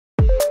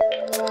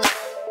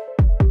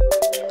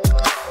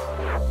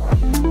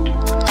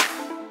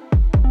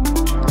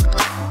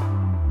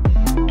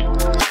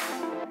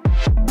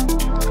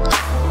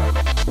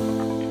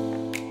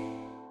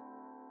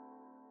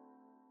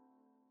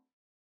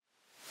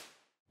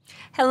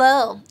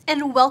Hello,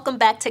 and welcome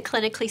back to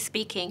Clinically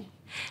Speaking.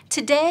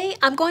 Today,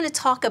 I'm going to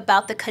talk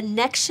about the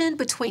connection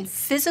between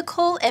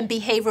physical and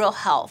behavioral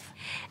health,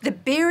 the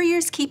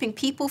barriers keeping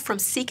people from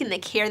seeking the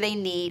care they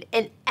need,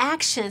 and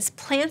actions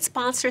plan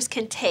sponsors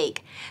can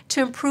take to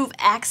improve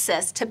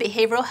access to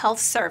behavioral health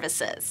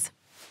services.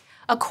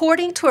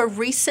 According to a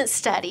recent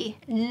study,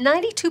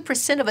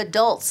 92% of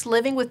adults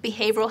living with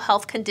behavioral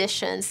health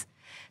conditions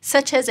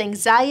such as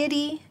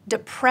anxiety,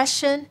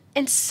 depression,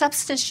 and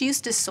substance use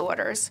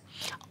disorders,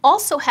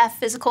 also have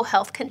physical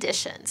health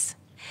conditions.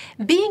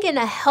 Being in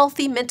a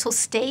healthy mental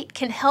state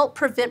can help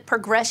prevent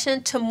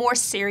progression to more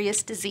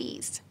serious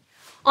disease.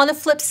 On the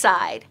flip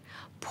side,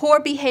 poor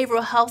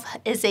behavioral health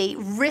is a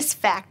risk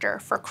factor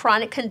for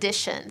chronic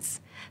conditions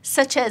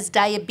such as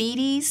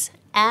diabetes,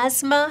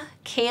 asthma,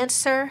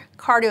 cancer,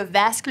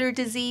 cardiovascular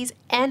disease,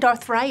 and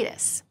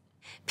arthritis.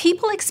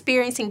 People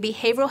experiencing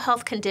behavioral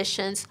health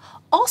conditions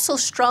also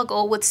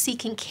struggle with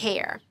seeking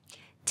care,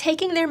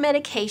 taking their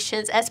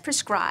medications as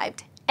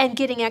prescribed, and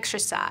getting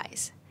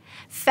exercise,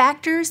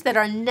 factors that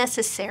are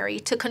necessary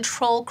to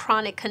control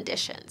chronic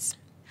conditions.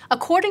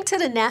 According to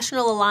the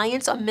National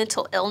Alliance on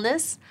Mental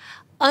Illness,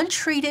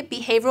 untreated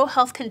behavioral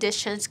health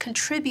conditions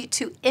contribute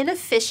to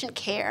inefficient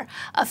care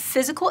of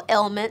physical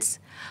ailments,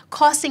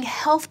 costing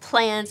health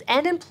plans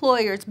and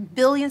employers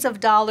billions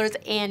of dollars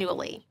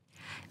annually.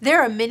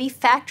 There are many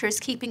factors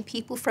keeping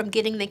people from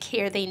getting the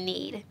care they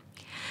need.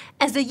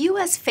 As the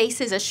U.S.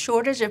 faces a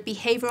shortage of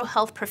behavioral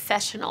health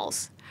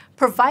professionals,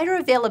 provider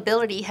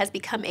availability has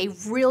become a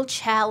real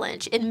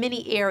challenge in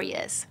many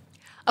areas.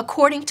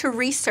 According to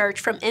research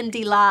from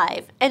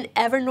MDLive, an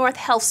Evernorth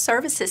Health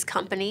Services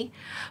company,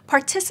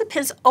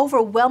 participants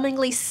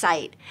overwhelmingly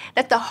cite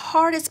that the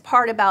hardest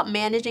part about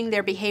managing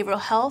their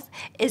behavioral health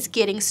is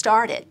getting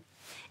started.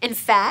 In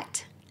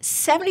fact,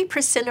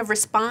 70% of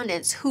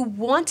respondents who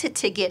wanted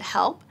to get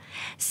help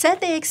said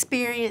they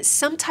experienced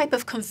some type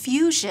of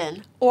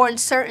confusion or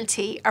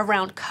uncertainty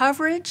around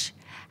coverage,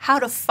 how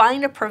to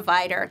find a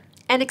provider,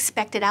 and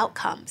expected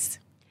outcomes.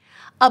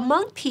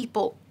 Among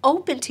people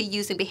open to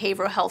using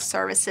behavioral health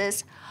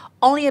services,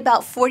 only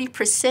about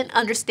 40%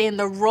 understand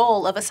the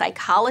role of a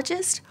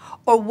psychologist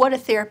or what a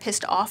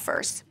therapist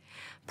offers.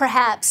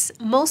 Perhaps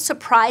most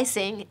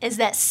surprising is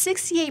that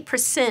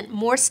 68%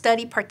 more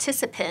study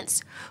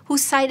participants who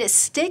cited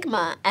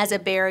stigma as a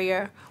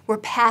barrier were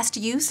past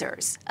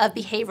users of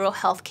behavioral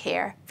health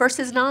care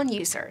versus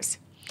non-users.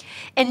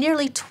 And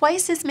nearly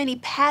twice as many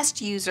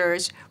past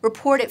users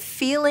reported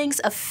feelings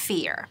of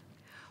fear.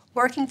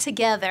 Working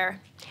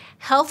together,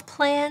 health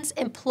plans,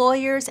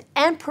 employers,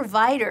 and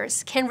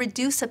providers can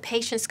reduce a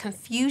patient's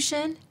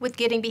confusion with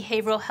getting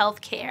behavioral health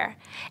care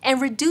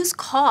and reduce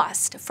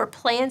cost for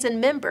plans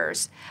and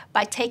members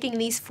by taking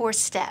these 4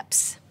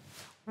 steps.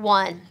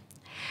 1.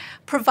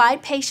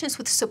 Provide patients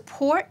with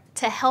support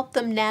to help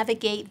them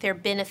navigate their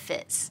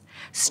benefits,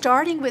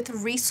 starting with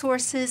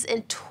resources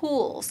and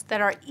tools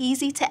that are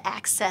easy to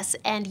access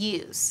and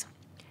use.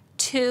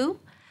 2.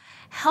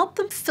 Help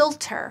them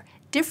filter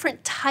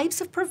different types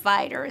of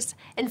providers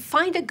and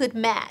find a good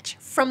match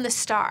from the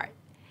start,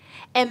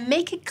 and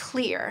make it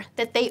clear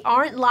that they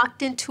aren't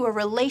locked into a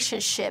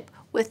relationship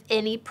with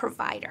any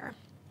provider.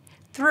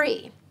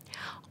 3.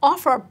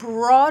 Offer a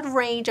broad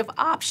range of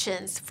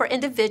options for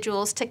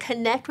individuals to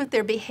connect with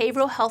their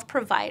behavioral health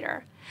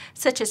provider,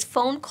 such as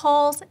phone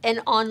calls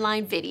and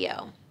online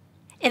video.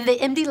 In the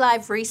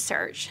MDLive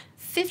research,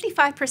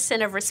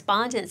 55% of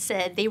respondents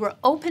said they were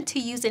open to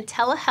using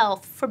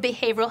telehealth for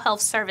behavioral health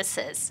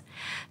services,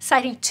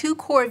 citing 2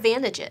 core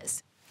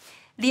advantages: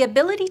 the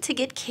ability to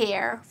get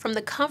care from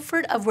the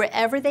comfort of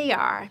wherever they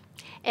are,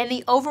 and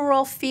the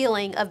overall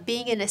feeling of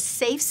being in a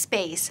safe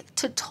space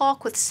to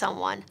talk with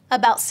someone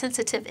about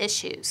sensitive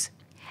issues.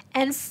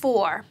 And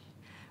 4,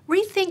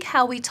 rethink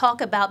how we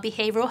talk about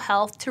behavioral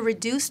health to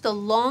reduce the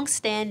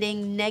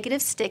long-standing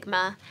negative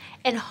stigma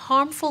and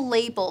harmful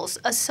labels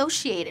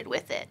associated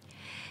with it.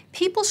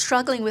 People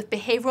struggling with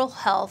behavioral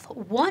health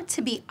want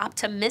to be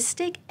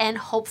optimistic and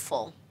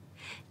hopeful.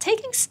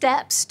 Taking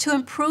steps to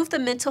improve the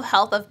mental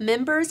health of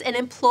members and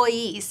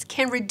employees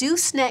can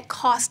reduce net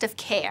cost of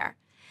care,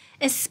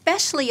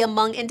 especially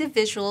among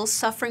individuals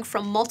suffering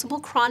from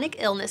multiple chronic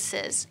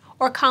illnesses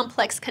or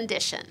complex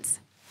conditions.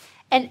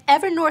 An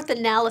Evernorth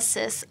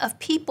analysis of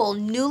people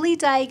newly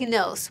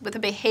diagnosed with a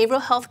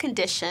behavioral health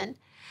condition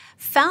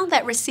found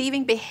that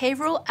receiving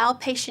behavioral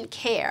outpatient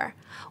care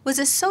was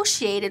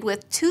associated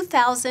with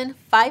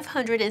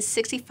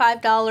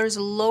 $2,565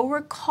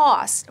 lower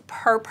cost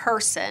per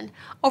person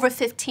over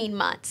 15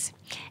 months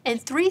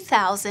and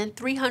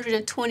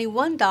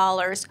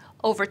 $3,321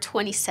 over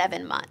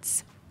 27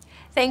 months.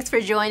 Thanks for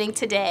joining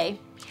today.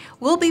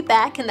 We'll be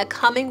back in the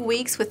coming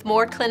weeks with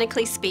more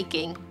Clinically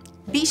Speaking.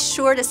 Be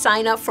sure to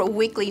sign up for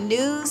weekly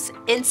news,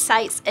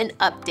 insights, and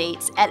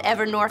updates at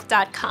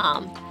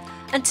evernorth.com.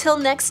 Until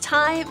next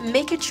time,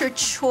 make it your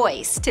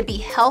choice to be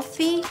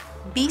healthy,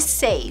 be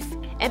safe,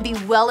 and be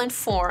well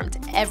informed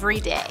every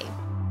day.